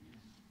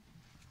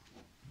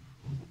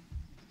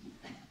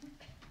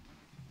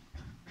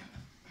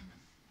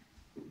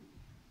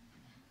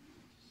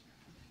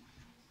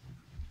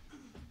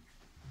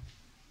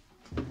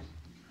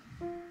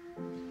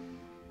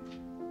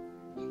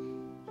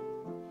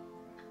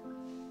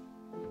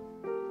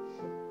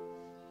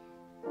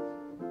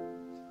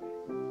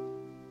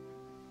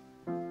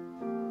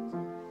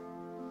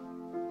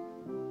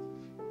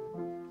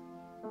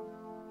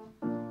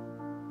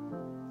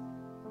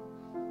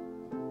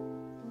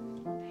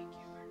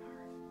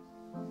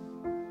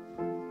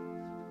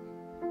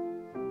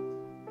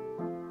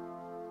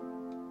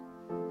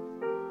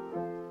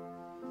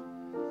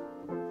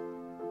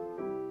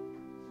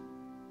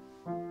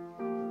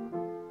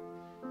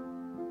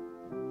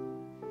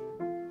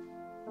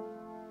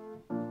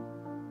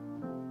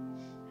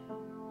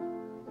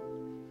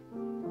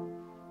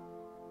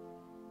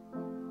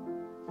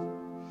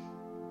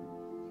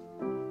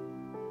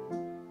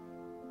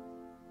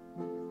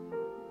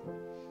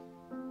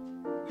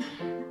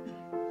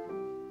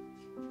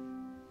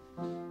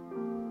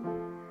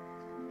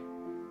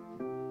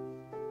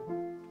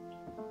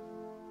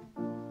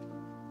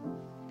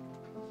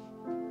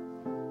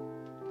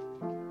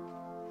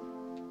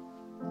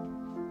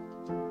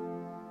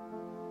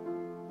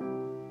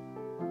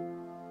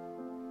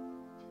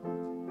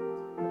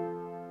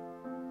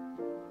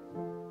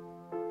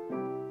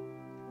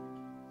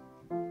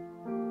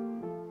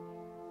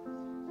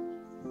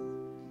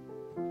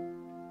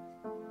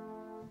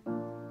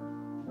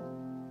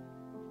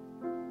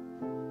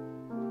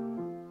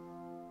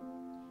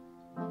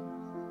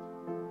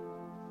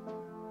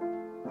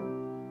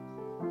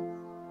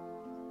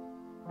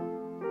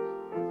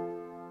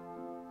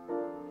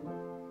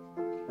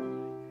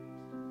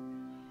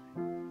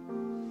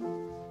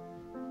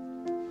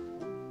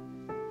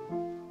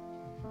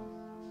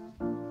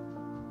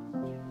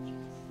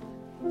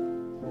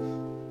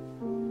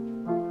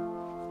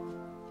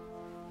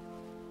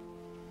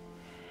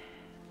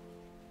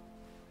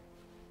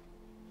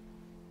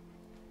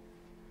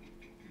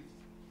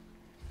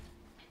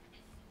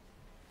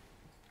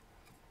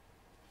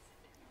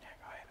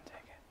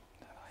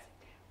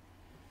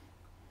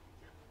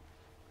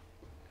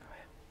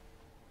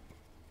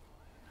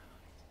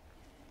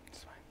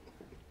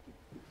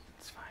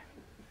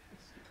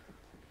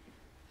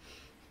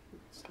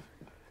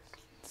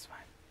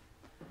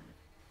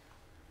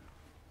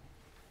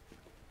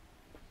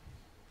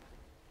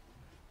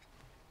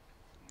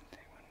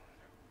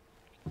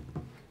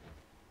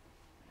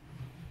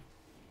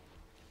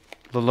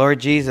 The Lord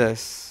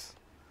Jesus,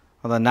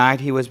 on the night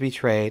he was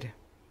betrayed,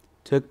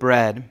 took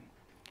bread,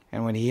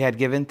 and when he had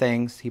given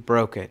thanks, he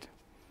broke it,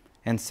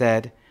 and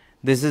said,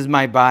 "This is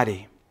my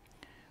body,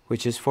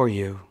 which is for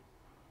you.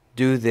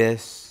 Do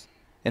this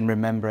in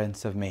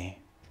remembrance of me."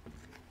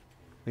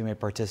 We may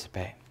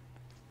participate.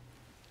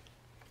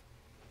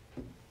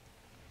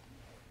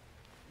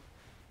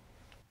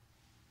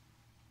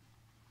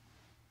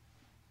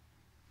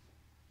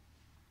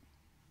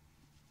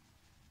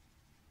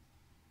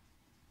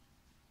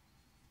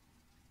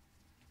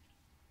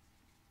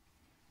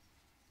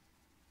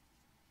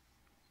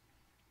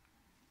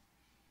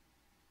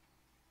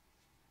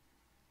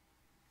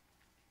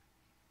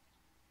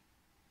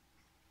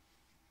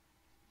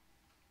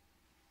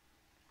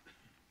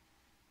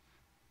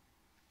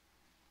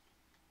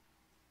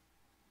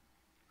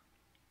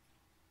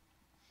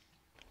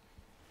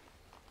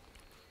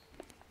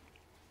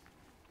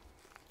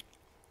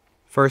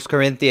 First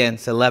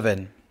Corinthians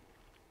 11,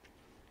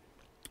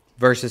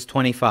 verses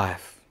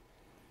 25.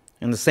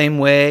 In the same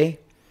way,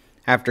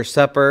 after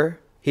supper,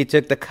 he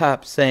took the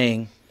cup,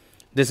 saying,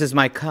 "This is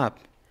my cup,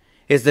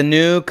 is the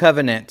new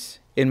covenant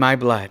in my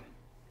blood.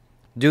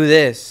 Do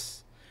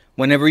this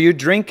whenever you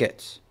drink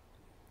it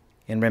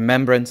in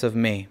remembrance of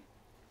me."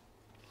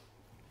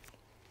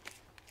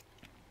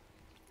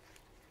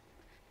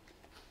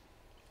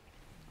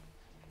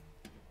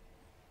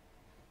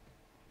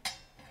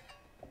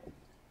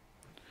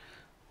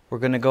 We're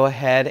going to go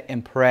ahead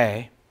and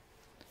pray.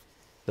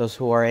 Those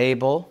who are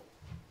able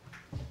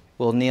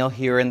will kneel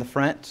here in the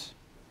front,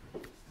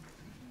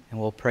 and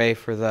we'll pray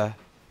for the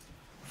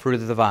fruit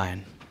of the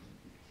vine.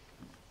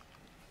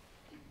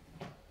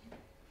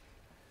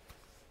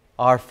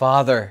 Our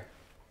Father,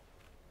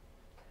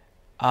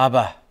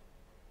 Abba,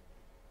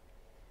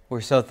 we're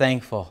so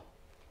thankful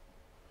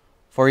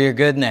for your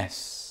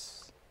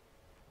goodness,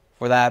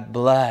 for that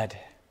blood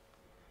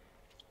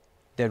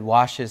that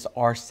washes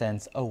our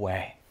sins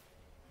away.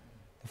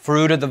 The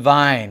fruit of the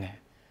vine,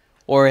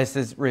 or as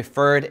is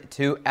referred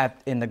to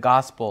in the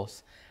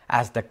Gospels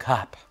as the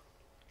cup.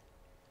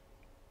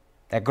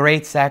 That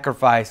great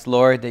sacrifice,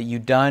 Lord, that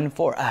you've done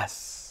for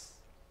us.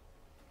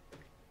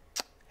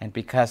 And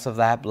because of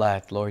that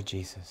blood, Lord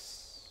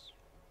Jesus,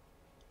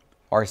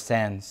 our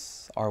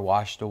sins are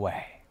washed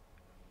away.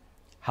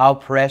 How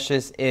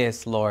precious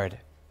is, Lord,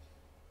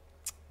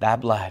 that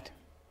blood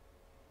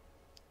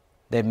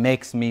that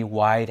makes me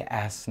white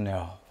as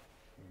snow.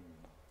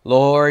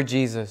 Lord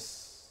Jesus,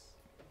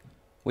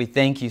 we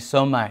thank you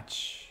so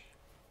much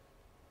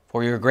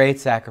for your great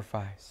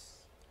sacrifice.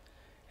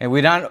 And we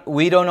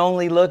don't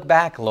only look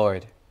back,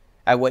 Lord,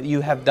 at what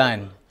you have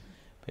done,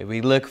 but we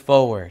look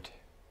forward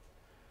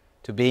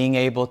to being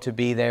able to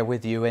be there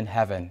with you in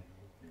heaven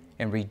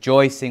and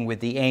rejoicing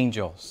with the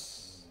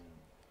angels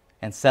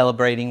and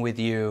celebrating with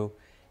you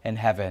in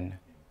heaven.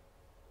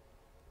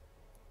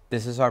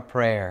 This is our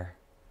prayer.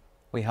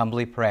 We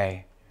humbly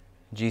pray.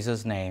 In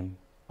Jesus' name,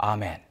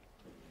 amen.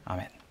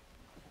 Amen.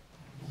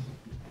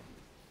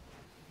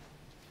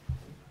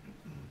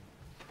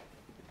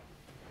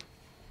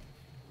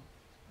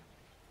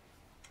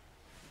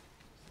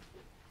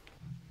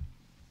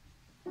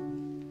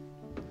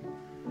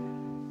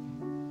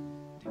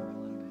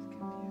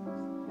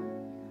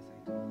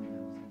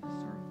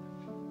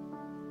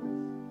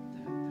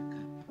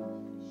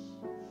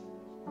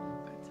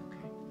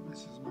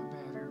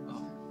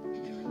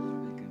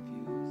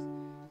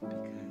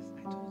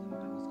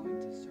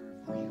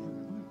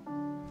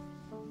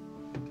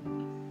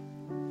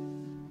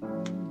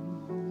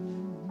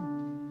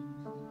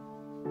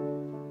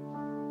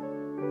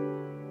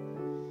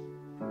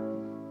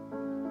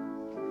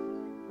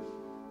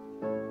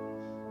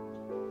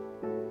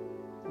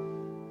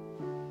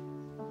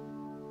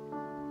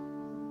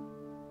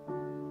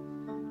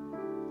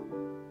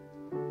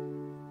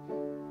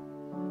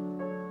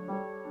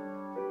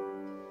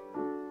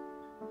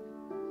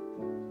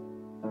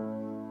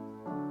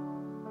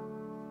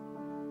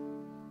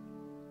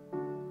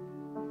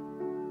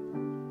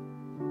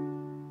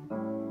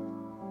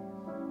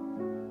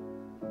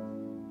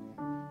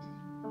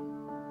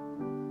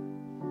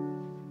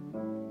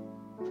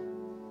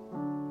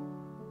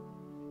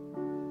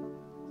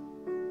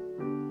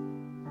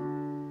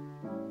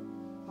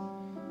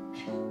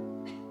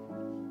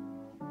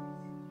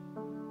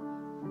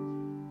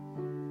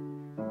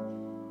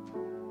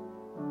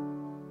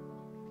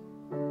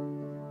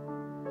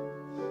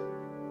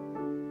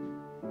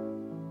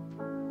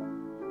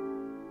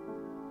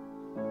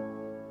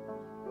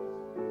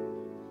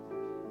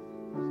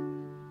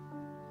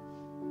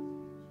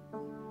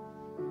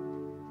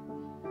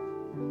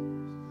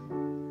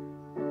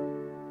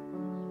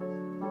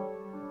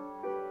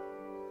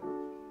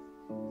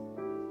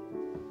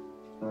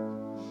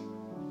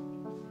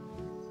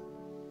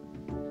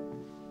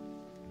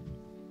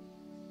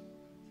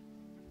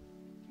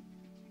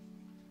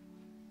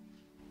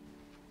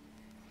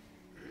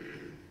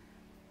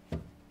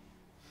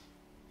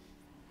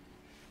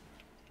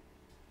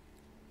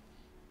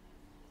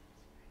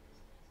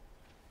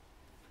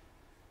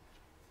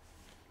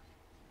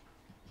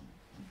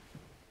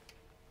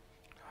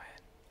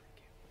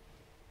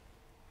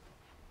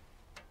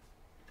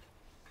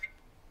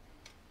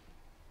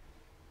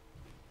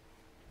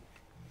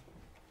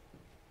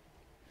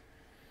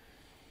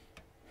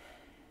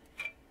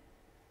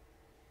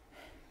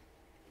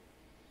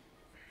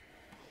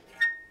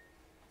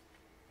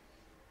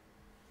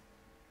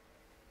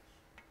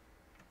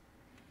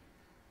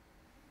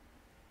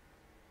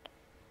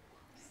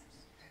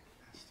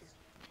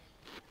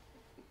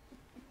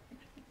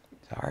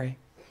 sorry.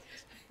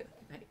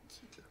 Thank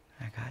you.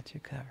 I got you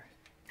covered.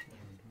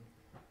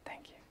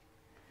 Thank you.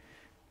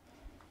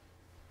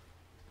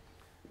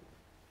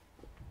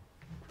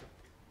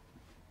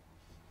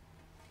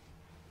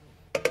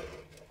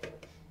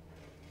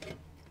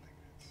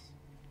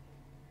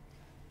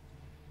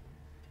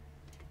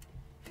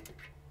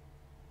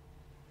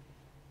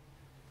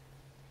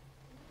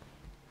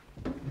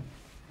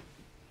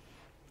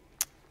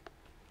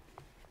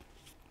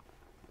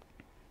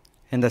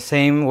 In the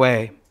same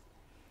way,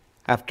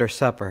 after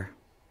supper,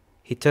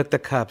 he took the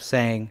cup,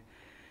 saying,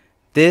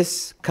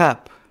 "This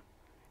cup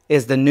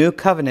is the new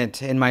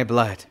covenant in my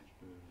blood.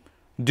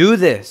 Do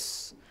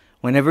this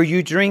whenever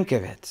you drink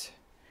of it,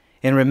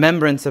 in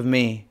remembrance of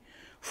me.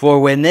 For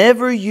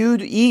whenever you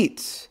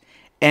eat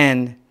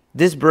and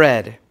this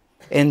bread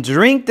and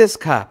drink this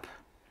cup,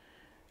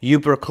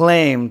 you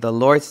proclaim the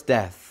Lord's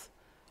death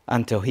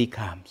until he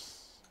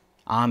comes."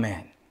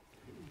 Amen.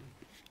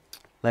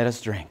 Let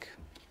us drink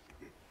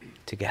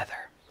together.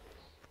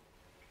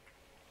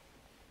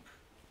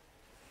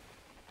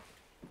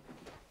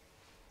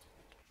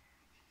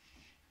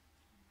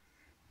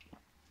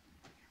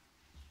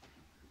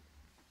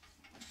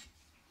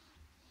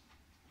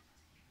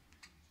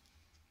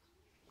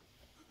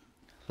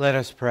 Let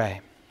us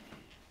pray.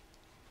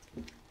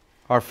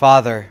 Our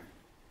Father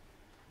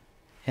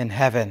in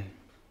heaven,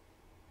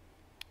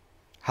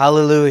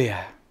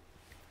 hallelujah.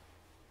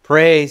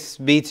 Praise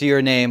be to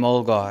your name,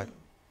 O God.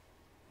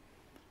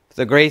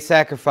 The great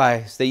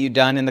sacrifice that you've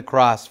done in the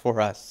cross for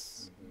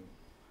us,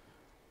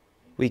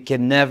 we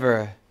can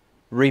never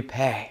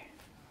repay.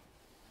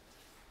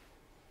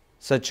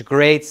 Such a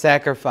great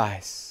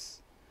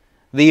sacrifice.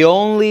 The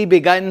only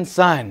begotten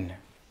Son,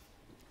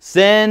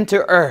 sent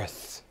to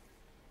earth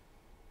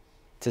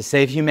to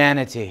save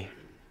humanity,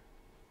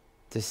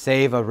 to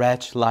save a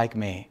wretch like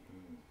me.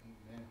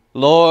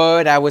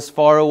 Lord, I was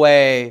far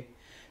away,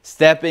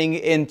 stepping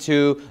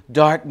into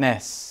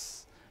darkness.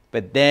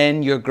 But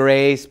then your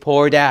grace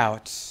poured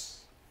out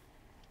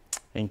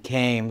and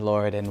came,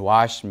 Lord, and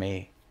washed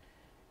me.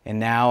 And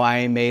now I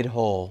am made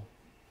whole.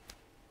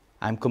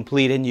 I'm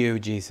complete in you,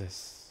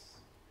 Jesus.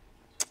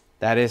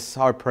 That is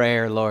our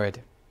prayer,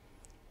 Lord.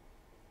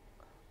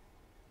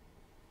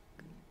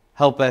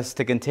 Help us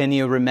to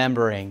continue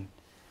remembering,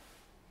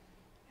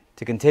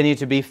 to continue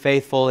to be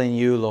faithful in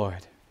you,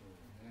 Lord,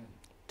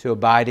 to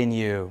abide in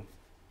you,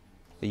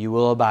 that you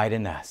will abide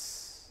in us.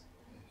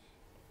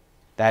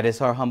 That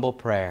is our humble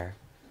prayer.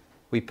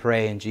 We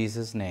pray in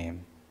Jesus'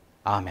 name.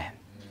 Amen.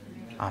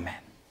 Amen.